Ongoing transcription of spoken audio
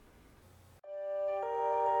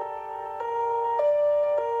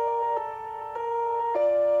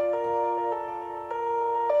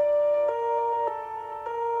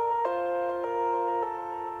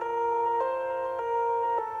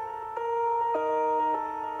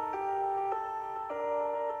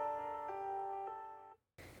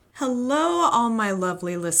Hello, all my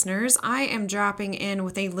lovely listeners. I am dropping in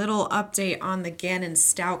with a little update on the Gannon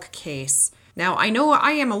Stauch case. Now, I know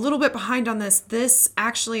I am a little bit behind on this. This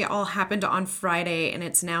actually all happened on Friday and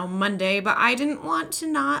it's now Monday, but I didn't want to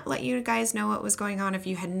not let you guys know what was going on if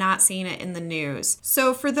you had not seen it in the news.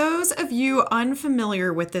 So for those of you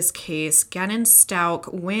unfamiliar with this case, Gannon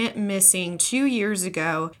Stauch went missing 2 years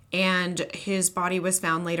ago and his body was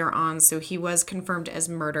found later on, so he was confirmed as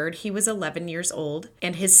murdered. He was 11 years old,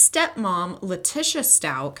 and his stepmom, Letitia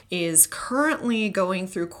Stauch, is currently going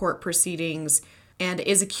through court proceedings and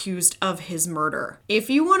is accused of his murder. If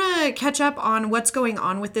you want to catch up on what's going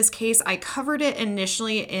on with this case, I covered it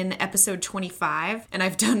initially in episode 25, and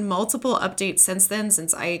I've done multiple updates since then,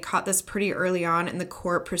 since I caught this pretty early on in the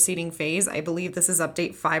court proceeding phase. I believe this is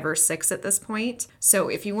update 5 or 6 at this point. So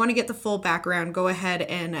if you want to get the full background, go ahead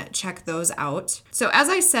and check those out. So as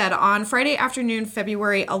I said, on Friday afternoon,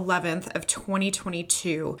 February 11th of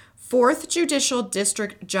 2022, 4th Judicial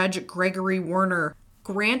District Judge Gregory Warner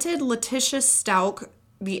granted Letitia Stauch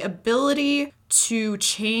the ability to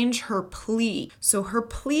change her plea. So her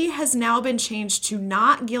plea has now been changed to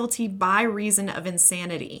not guilty by reason of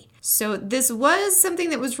insanity. So this was something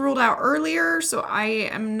that was ruled out earlier, so I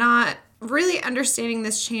am not really understanding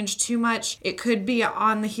this change too much. It could be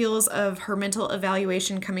on the heels of her mental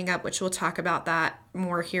evaluation coming up, which we'll talk about that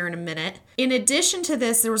more here in a minute. In addition to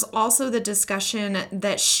this, there was also the discussion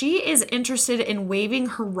that she is interested in waiving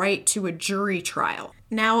her right to a jury trial.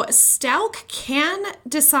 Now, Stauch can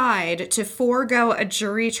decide to forego a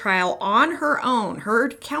jury trial on her own. Her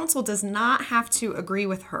counsel does not have to agree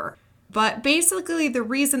with her. But basically, the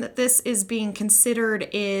reason that this is being considered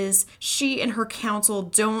is she and her counsel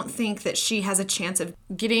don't think that she has a chance of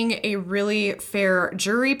getting a really fair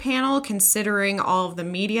jury panel, considering all of the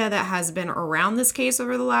media that has been around this case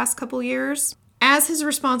over the last couple years. As his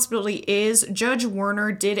responsibility is, Judge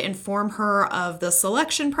Warner did inform her of the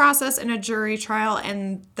selection process in a jury trial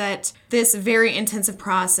and that this very intensive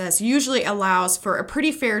process usually allows for a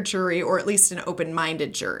pretty fair jury, or at least an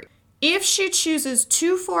open-minded jury. If she chooses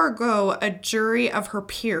to forego a jury of her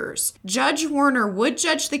peers, Judge Warner would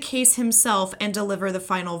judge the case himself and deliver the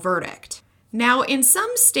final verdict. Now, in some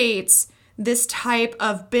states, this type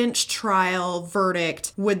of bench trial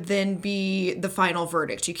verdict would then be the final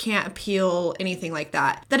verdict. You can't appeal anything like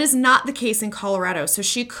that. That is not the case in Colorado. So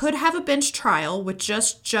she could have a bench trial with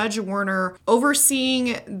just Judge Warner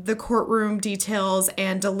overseeing the courtroom details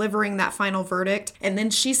and delivering that final verdict. And then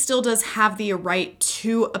she still does have the right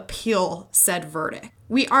to appeal said verdict.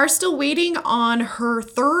 We are still waiting on her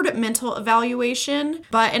third mental evaluation,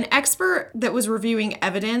 but an expert that was reviewing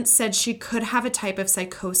evidence said she could have a type of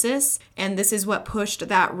psychosis, and this is what pushed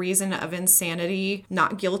that reason of insanity,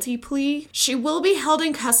 not guilty plea. She will be held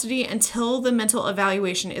in custody until the mental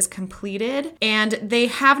evaluation is completed, and they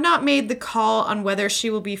have not made the call on whether she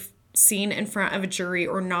will be seen in front of a jury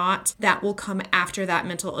or not. That will come after that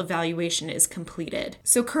mental evaluation is completed.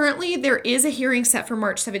 So currently there is a hearing set for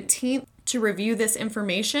March 17th to review this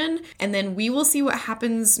information, and then we will see what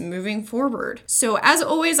happens moving forward. So as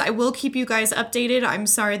always, I will keep you guys updated. I'm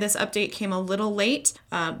sorry this update came a little late,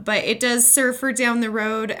 but it does serve for down the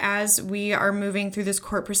road as we are moving through this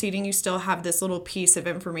court proceeding. You still have this little piece of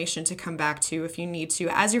information to come back to if you need to,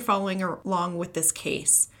 as you're following along with this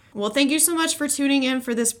case. Well, thank you so much for tuning in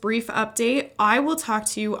for this brief update. I will talk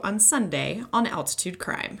to you on Sunday on Altitude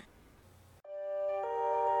Crime.